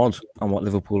squad and what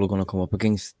Liverpool are going to come up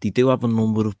against, they do have a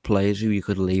number of players who you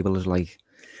could label as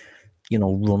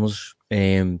runners.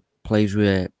 Players who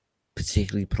are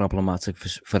particularly problematic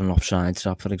for an offside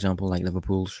trap, for example, like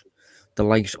Liverpool's. The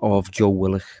likes of Joe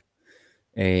Willock,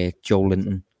 Joe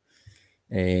Linton,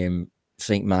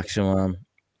 St. Maximin.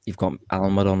 You've got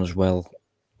Almer on as well.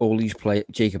 All these players,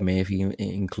 Jacob Murphy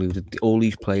included, all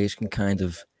these players can kind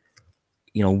of,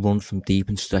 run from deep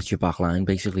and stretch your back line,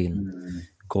 basically, and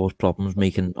cause problems,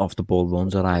 making off-the-ball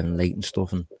runs, arriving late and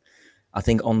stuff. And I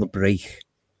think on the break,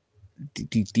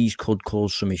 these could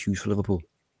cause some issues for Liverpool.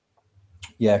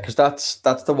 Yeah, because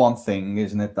that's the one thing,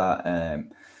 isn't it, that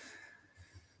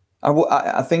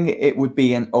I think it would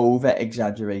be an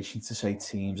over-exaggeration to say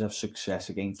teams have success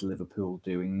against Liverpool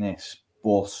doing this.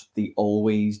 but they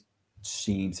always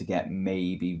seem to get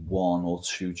maybe 1 or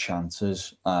 2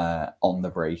 chances on the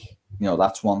break. You know,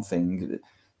 that's one thing.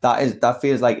 That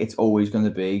feels like it's always going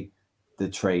to be the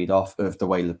trade-off of the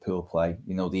way Liverpool play.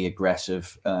 You know, the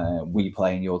aggressive, we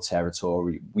play in your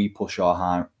territory, we push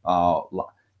our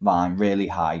line really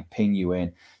high, pin you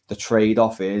in. The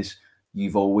trade-off is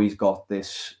you've always got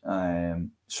this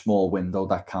small window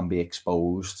that can be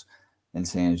exposed in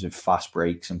terms of fast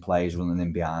breaks and players running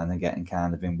in behind and getting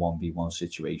kind of in 1v1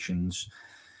 situations.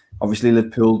 Obviously,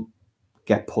 Liverpool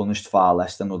get punished far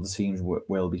less than other teams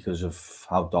will because of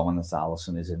how dominant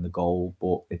Alisson is in the goal,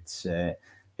 but it's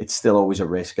still always a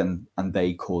risk, and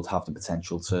they could have the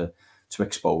potential to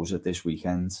expose it this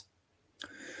weekend.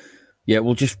 Yeah,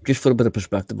 well, just for a bit of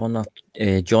perspective on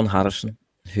that, John Harrison,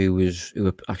 who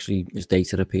actually his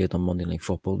data appeared on Monday Night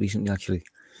Football recently. Actually,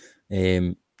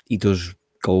 he does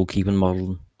goalkeeping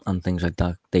modelling and things like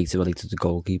that, data related to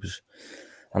goalkeepers.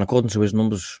 And according to his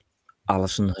numbers,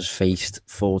 Alisson has faced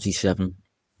 47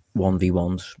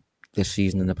 1v1s this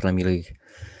season in the Premier League.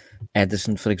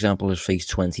 Ederson, for example, has faced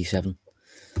 27.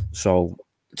 So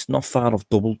it's not far off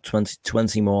double,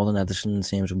 20 more than Ederson in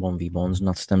terms of 1v1s, and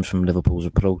that stems from Liverpool's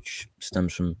approach,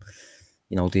 stems from,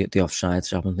 you know, the offside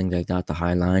trap and things like that, the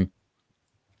high line.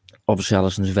 Obviously,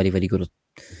 Alisson's very, very good at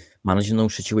managing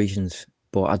those situations,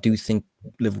 but I do think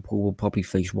Liverpool will probably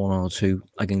face 1 or 2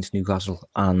 against Newcastle,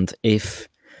 and if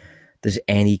there's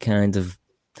any kind of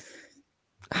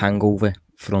hangover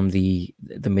from the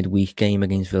midweek game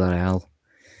against Villarreal,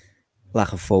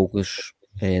 lack of focus,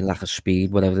 lack of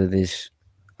speed, whatever it is,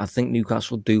 I think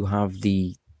Newcastle do have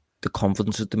the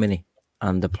confidence at the minute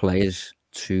and the players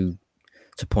to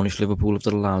punish Liverpool if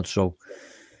they're allowed. So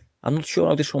I'm not sure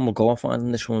how this one will go. I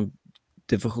find this one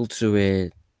difficult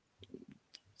to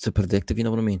predict, if you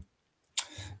know what I mean.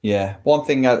 Yeah, one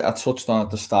thing I touched on at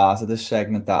the start of this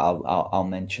segment that I'll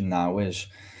mention now is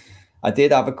I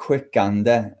did have a quick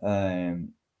gander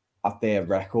at their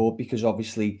record, because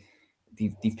obviously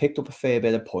they've picked up a fair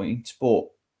bit of points, but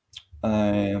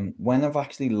when I've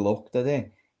actually looked at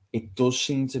it, it does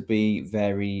seem to be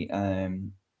very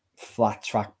flat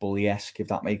track bully-esque, if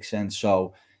that makes sense.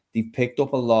 So they've picked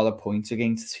up a lot of points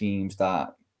against teams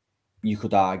that you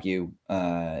could argue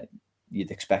you'd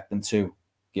expect them to,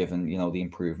 given, you know, the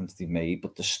improvements they've made,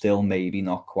 but they're still maybe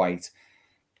not quite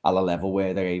at a level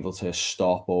where they're able to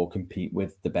stop or compete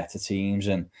with the better teams.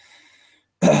 And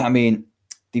I mean,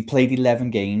 they've played 11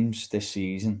 games this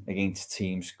season against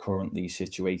teams currently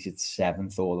situated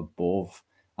 7th or above,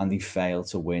 and they failed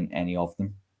to win any of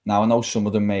them. Now, I know some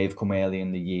of them may have come early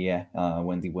in the year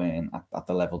when they weren't at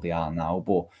the level they are now,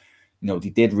 but, you know, they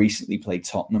did recently play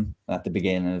Tottenham at the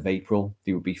beginning of April.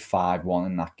 They would be 5-1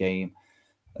 in that game.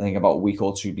 I think about a week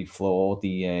or two before,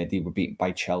 they were beaten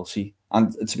by Chelsea.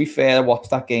 And to be fair, I watched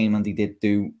that game and they did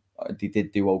do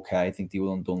okay. I think they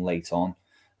were undone late on,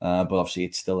 but obviously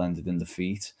it still ended in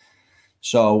defeat.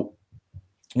 So,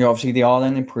 you know, obviously they are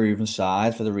an improving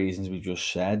side for the reasons we just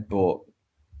said, but,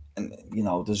 you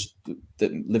know,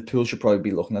 Liverpool should probably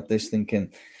be looking at this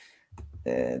thinking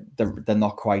they're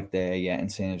not quite there yet in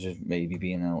terms of maybe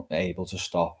being able to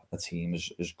stop a team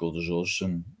as good as us,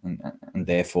 and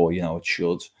therefore, you know, it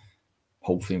should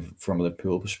hopefully from a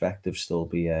Liverpool perspective still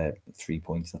be 3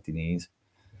 points that they need.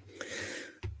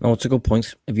 No, it's a good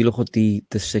point. If you look at the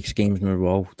 6 games in a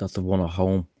row that they've won at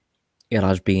home, it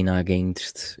has been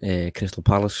against Crystal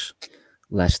Palace,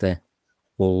 Leicester,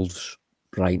 Wolves,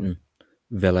 Brighton,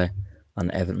 Villa and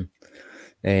Everton.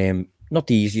 Not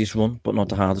the easiest one, but not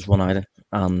the hardest one either.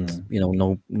 And, you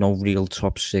know, no real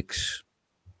top 6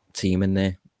 team in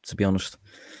there, to be honest.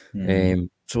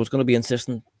 So it's going to be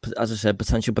interesting. As I said,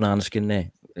 potential banana skin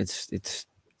there. It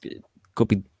could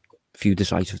be a few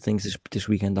decisive things this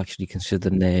weekend, actually,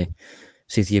 considering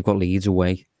City have got Leeds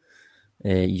away.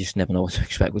 You just never know what to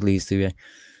expect with Leeds, do you?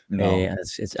 No.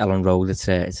 It's Ellen Road. It's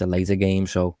a later game,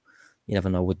 so you never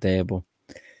know with there. But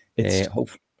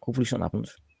hopefully something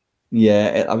happens.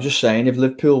 Yeah, I was just saying, if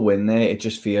Liverpool win there, it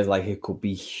just feels like it could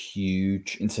be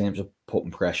huge in terms of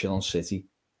putting pressure on City.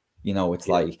 You know, it's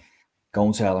like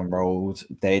going to Ellen Road.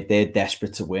 They're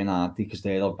desperate to win, aren't they? Because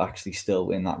they're actually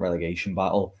still in that relegation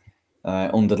battle.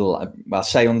 Under the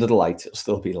light, it'll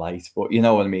still be light, but you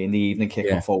know what I mean. The evening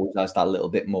kickoff always has that little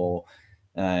bit more,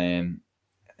 a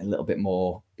little bit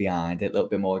more behind it, a little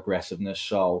bit more aggressiveness.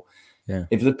 So,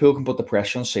 if Liverpool can put the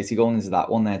pressure on City going into that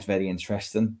one, that's very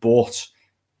interesting. But,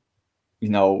 you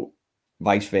know,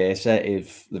 vice versa,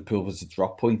 if Liverpool was to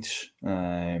drop points,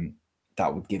 that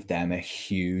would give them a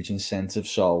huge incentive.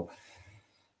 So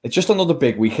it's just another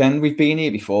big weekend. We've been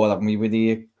here before, haven't we? We've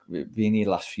been here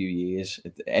the last few years.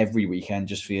 Every weekend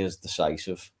just feels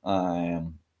decisive.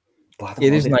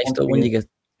 It is nice though when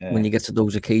you get to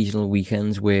those occasional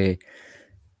weekends where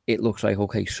it looks like,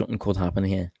 okay, something could happen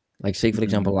here. Like, say, for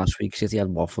example, last week, City had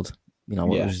Watford. You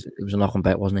know, it was a knock-on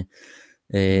bet, wasn't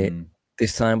it?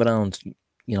 This time around,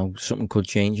 you know, something could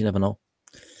change. You never know.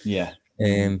 Yeah.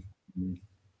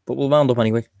 But we'll round up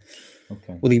anyway.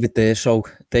 Okay. We'll leave it there. So,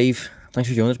 Dave, thanks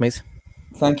for joining us, mate.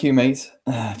 Thank you, mate.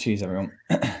 Cheers, everyone.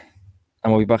 And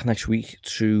we'll be back next week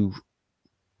to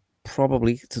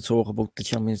talk about the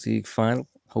Champions League final.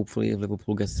 Hopefully, if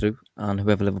Liverpool gets through and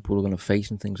whoever Liverpool are going to face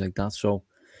and things like that. So,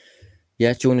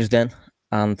 yeah, join us then.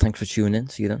 And thanks for tuning in.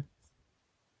 See you then.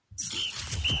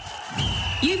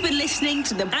 You've been listening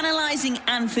to the Analysing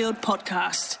Anfield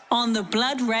podcast on the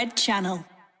Blood Red channel.